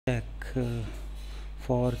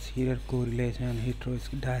for serial correlation,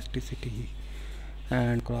 heteroscedasticity,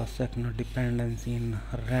 and cross-sectional dependency in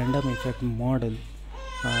random effect model.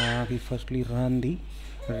 We firstly run the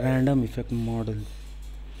random effect model.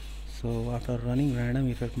 So after running random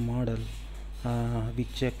effect model, we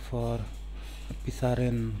check for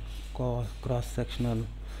Pisarian cross-sectional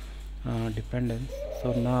dependence.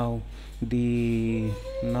 So now the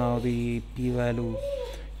p-value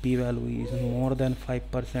is more than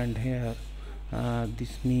 5% here.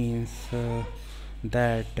 This means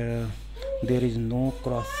that there is no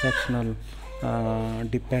cross-sectional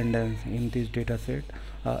dependence in this data set.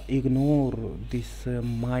 Ignore this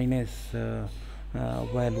minus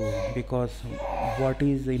value, because what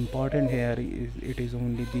is important here is it is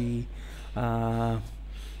only the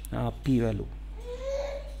p-value.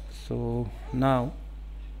 So now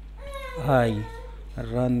I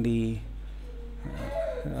run the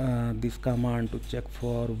this command to check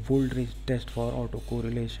for voltage test for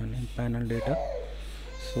autocorrelation in panel data.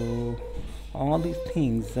 So all these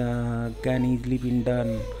things can easily be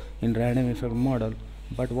done in random effect model,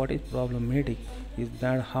 but what is problematic is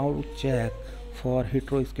that how to check for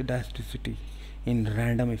heteroscedasticity in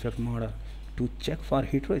random effect model. To check for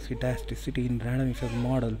heteroscedasticity in random effect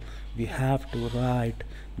model, we have to write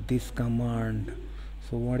this command.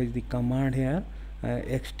 So what is the command here?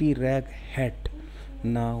 xtreg het.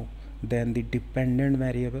 Now then the dependent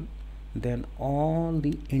variable, then all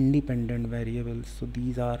the independent variables. So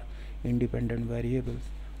these are independent variables.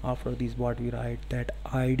 After this, what we write, that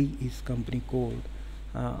id is company code,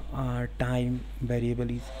 our time variable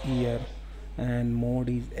is year, and mode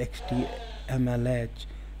is xtmlh,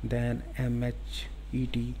 then mhet,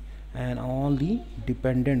 and all the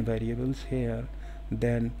dependent variables here,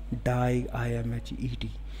 then die imhet.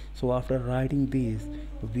 So after writing this,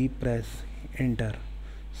 we press enter.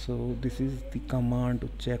 So this is the command to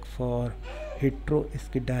check for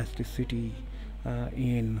heteroscedasticity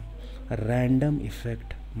in random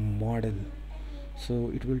effect model. So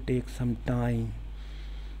it will take some time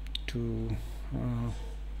to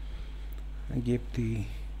give the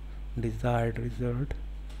desired result.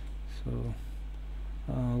 So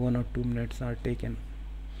 1 or 2 minutes are taken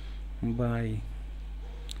by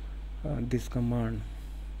this command,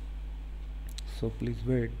 so please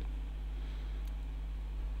wait.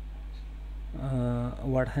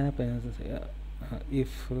 What happens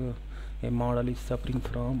if a model is suffering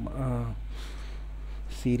from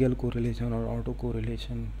serial correlation or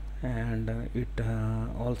autocorrelation, and it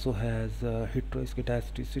also has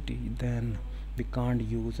heteroscedasticity, then we can't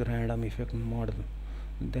use random effect model.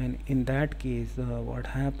 Then in that case, what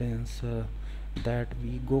happens, that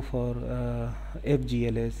we go for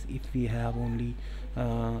FGLS if we have only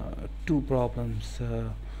 2 problems,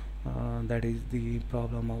 that is the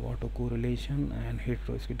problem of autocorrelation and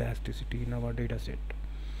heteroscedasticity in our data set.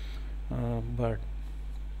 But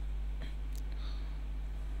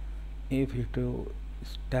if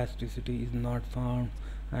heteroscedasticity is not found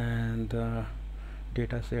and the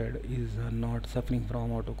data set is not suffering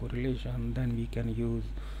from autocorrelation, then we can use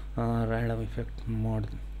random effect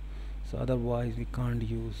model. So otherwise we can't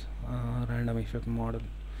use random effect model.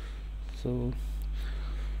 So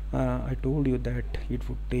I told you that it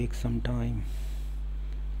would take some time,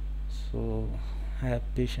 so have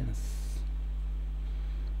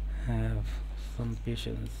some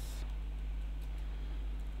patience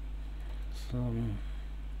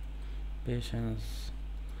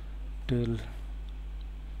till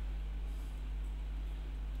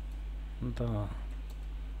the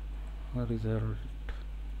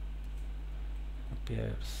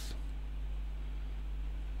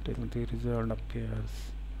result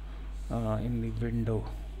appears, in the window.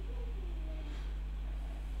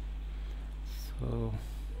 So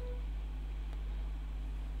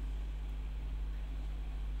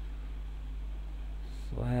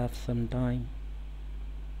I have some time.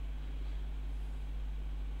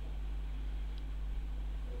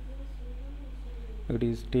 It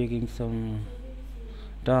is taking some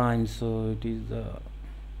time, so it is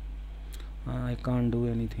I can't do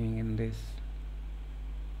anything in this.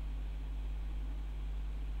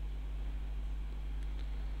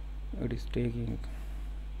 It is taking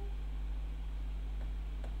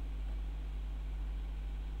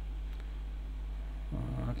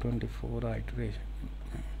 24 iteration.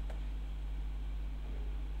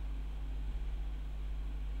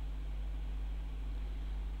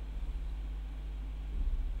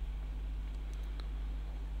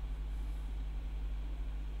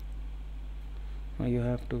 You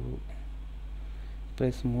have to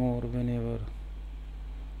press more whenever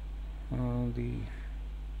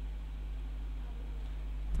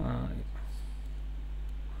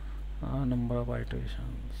number of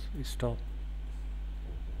iterations. Stop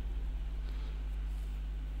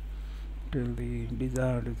till the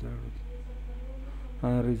desired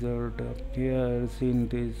result appears in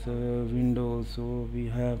this window. So we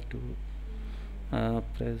have to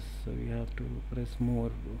press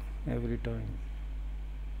more every time.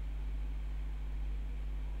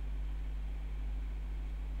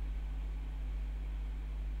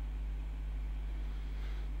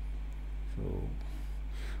 So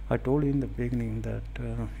I told you in the beginning that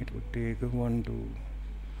it would take 1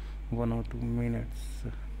 or 2 minutes.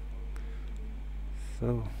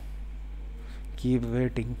 So keep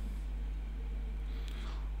waiting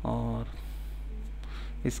or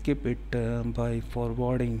skip it by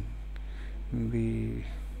forwarding the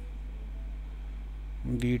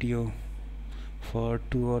video for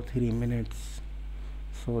 2 or 3 minutes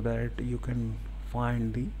so that you can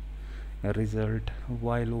find the result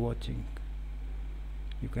while watching.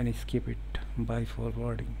 You can skip it by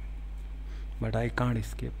forwarding, but I can't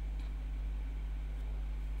skip.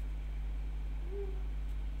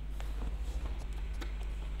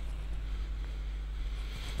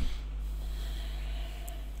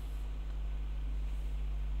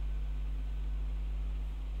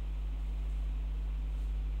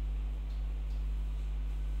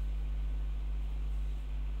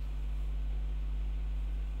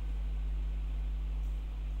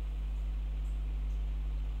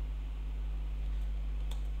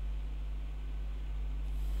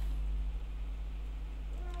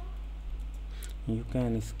 You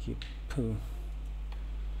can skip it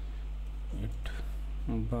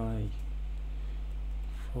by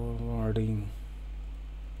forwarding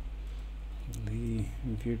the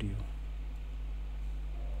video.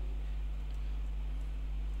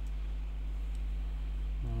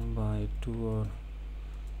 By 2 or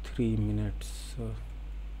 3 minutes.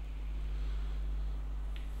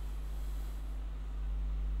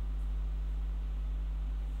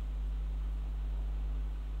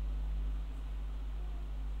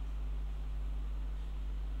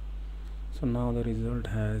 So now the result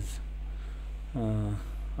has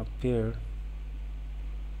appeared.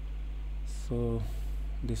 So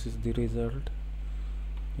this is the result.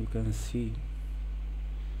 You can see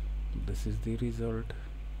this is the result.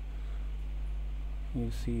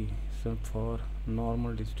 You see, so for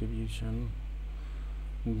normal distribution,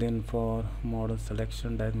 then for model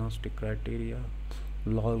selection, diagnostic criteria,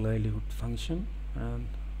 log likelihood function, and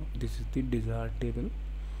this is the desired table.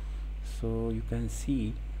 So you can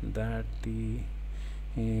see that the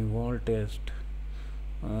wall test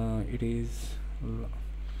it is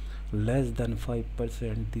less than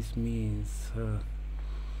 5%. This means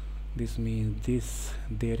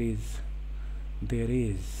there is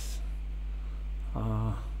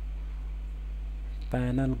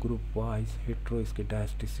panel group wise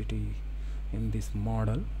heteroscedasticity in this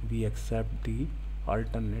model. We accept the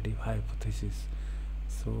alternative hypothesis.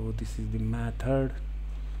 So this is the method.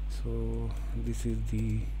 So this is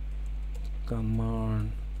the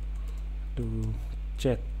command to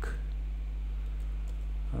check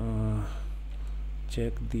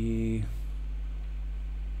the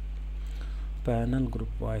panel group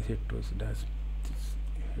wise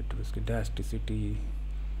heteroscedasticity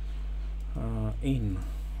in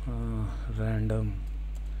random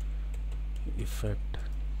effect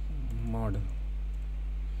model.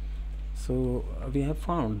 So we have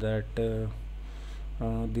found that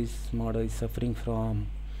this model is suffering from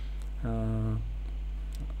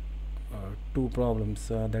two problems,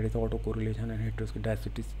 that is autocorrelation and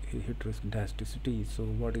heteroscedasticity. So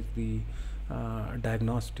what is the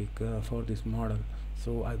diagnostic for this model?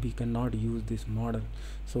 So we cannot use this model.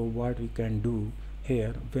 So what we can do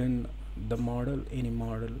here, when the model, any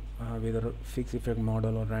model, whether fixed effect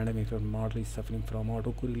model or random effect model, is suffering from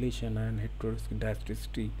autocorrelation and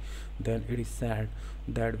heteroscedasticity, then it is said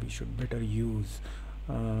that we should better use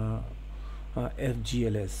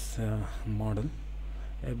FGLS model.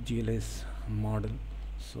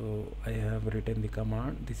 So I have written the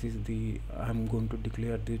command. This is the, I'm going to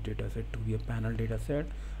declare this data set to be a panel data set,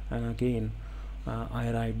 and again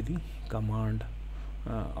I write the command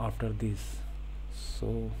after this.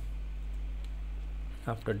 So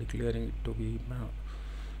after declaring it to be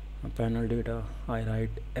panel data, I write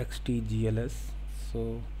XTGLS.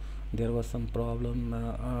 So there was some problem,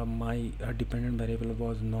 my dependent variable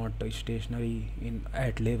was not stationary in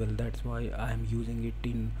at level, that's why I am using it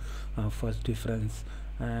in first difference,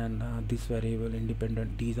 and this variable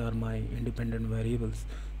independent, these are my independent variables.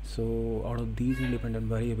 So out of these independent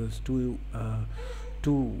variables, two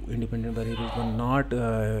two independent variables were not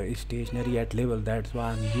stationary at level. That's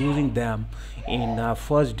why I'm using them in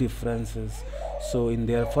first differences. So in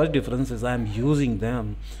their first differences I'm using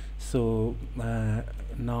them. So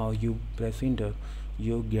now you press enter,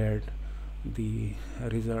 you get the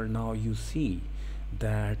result. Now you see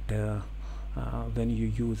that when you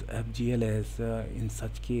use FGLS in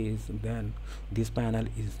such case, then this panel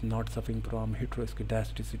is not suffering from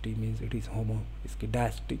heteroscedasticity, means it is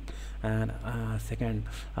homoscedastic. And second,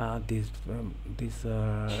 this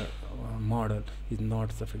model is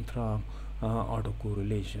not suffering from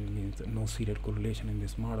autocorrelation, means no serial correlation in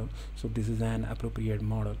this model. So this is an appropriate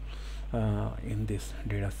model in this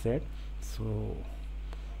data set. So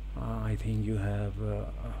I think you have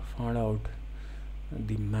found out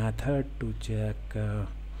the method to check the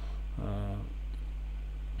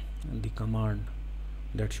command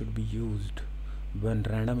that should be used when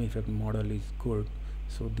random effect model is good.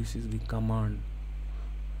 So this is the command,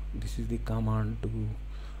 to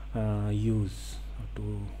use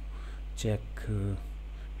to check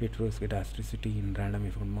heteroscedasticity in random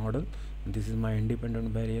effect model. And this is my independent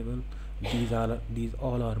variable. These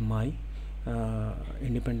all are my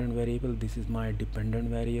independent variable. This is my dependent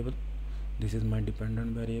variable.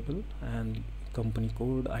 And company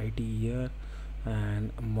code, IT year,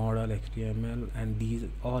 and model HTML, and these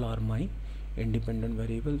all are my independent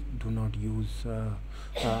variables. Do not use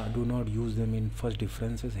them in first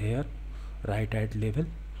differences here, right at level.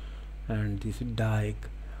 And this is diag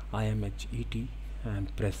IMHET,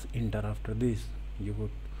 and press enter. After this you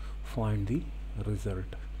would find the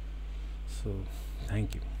result. So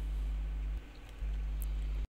thank you.